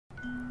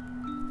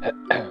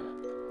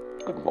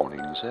Good morning,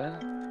 sir.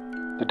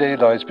 The day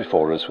lies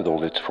before us with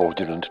all its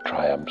fraudulent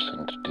triumphs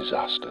and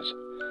disasters.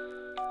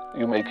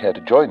 You may care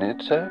to join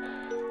it, sir,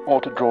 or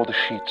to draw the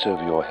sheets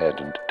over your head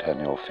and turn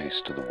your face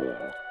to the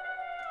wall.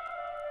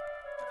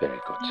 Very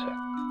good, sir.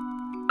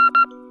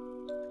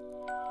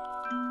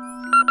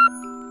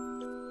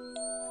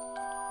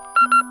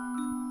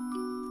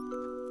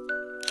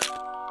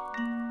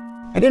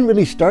 I didn't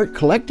really start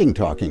collecting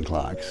talking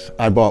clocks.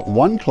 I bought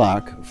one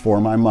clock for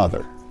my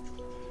mother.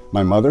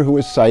 My mother, who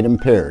is sight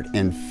impaired.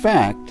 In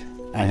fact,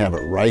 I have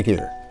it right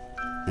here,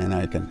 and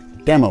I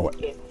can demo it.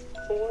 It's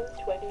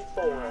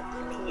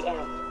 4:24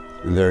 p.m.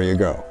 And there you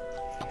go.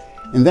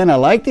 And then I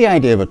liked the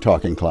idea of a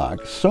talking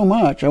clock so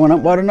much, I went out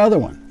and bought another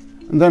one,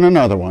 and then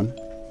another one,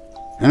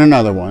 and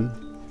another one.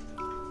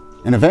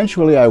 And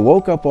eventually I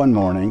woke up one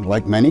morning,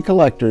 like many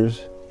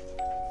collectors,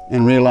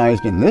 and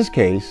realized in this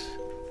case,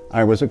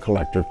 I was a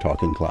collector of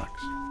talking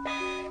clocks.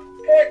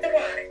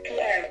 4:00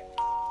 p.m.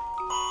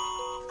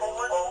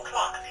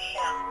 4:00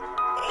 p.m.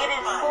 It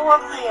is 4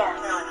 p.m.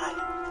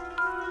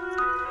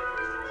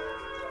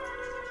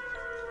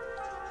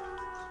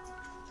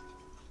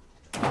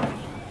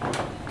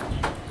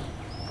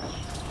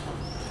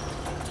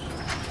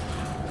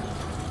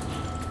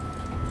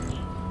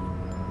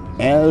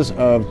 As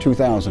of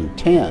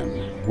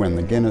 2010, when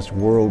the Guinness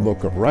World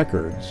Book of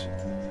Records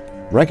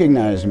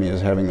recognized me as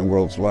having the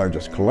world's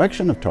largest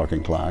collection of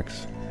talking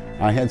clocks,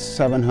 I had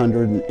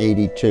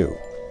 782.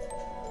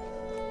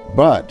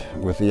 But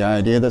with the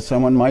idea that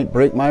someone might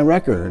break my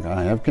record,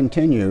 I have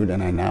continued,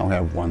 and I now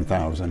have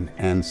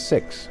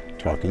 1,006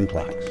 talking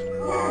clocks.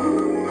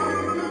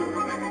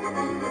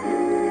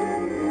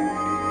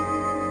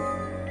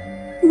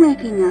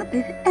 Waking up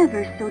is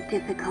ever so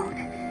difficult.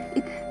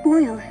 It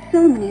spoils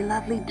so many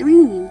lovely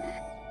dreams.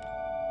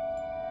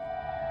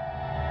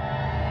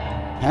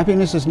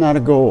 Happiness is not a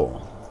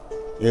goal.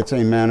 It's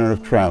a manner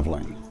of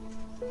traveling.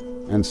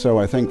 And so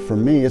I think for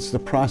me, it's the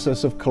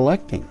process of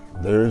collecting.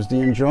 There's the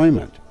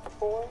enjoyment.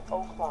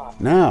 4:00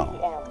 Now,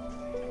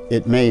 p.m.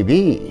 it may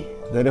be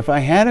that if I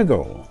had a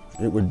goal,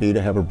 it would be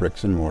to have a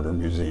bricks and mortar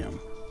museum.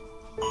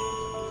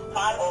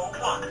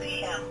 5:00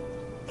 p.m.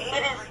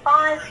 It is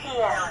 5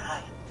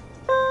 p.m.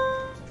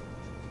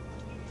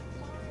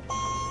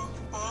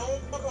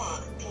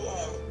 5:00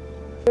 p.m.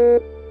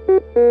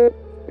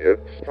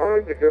 It's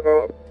time to get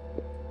up.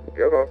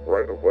 Get up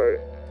right away.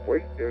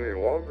 Wait any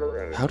longer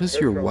and... How does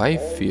your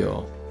wife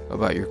feel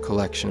about your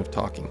collection of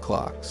talking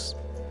clocks?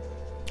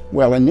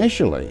 Well,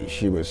 initially,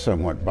 she was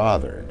somewhat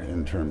bothered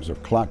in terms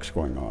of clocks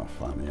going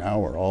off on the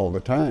hour all the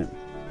time.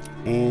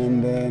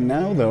 And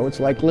now, though,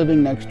 it's like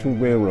living next to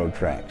railroad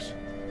tracks.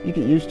 You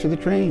get used to the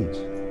trains.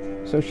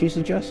 So she's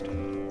adjusted.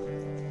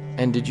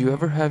 And did you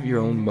ever have your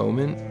own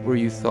moment where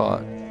you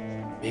thought,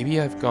 maybe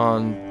I've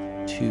gone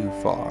too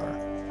far?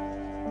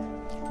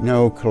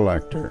 No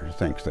collector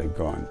thinks they've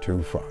gone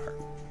too far.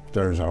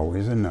 There's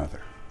always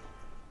another.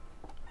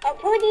 A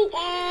putty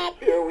cat!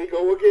 Here we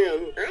go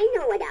again. I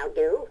know what I'll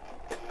do.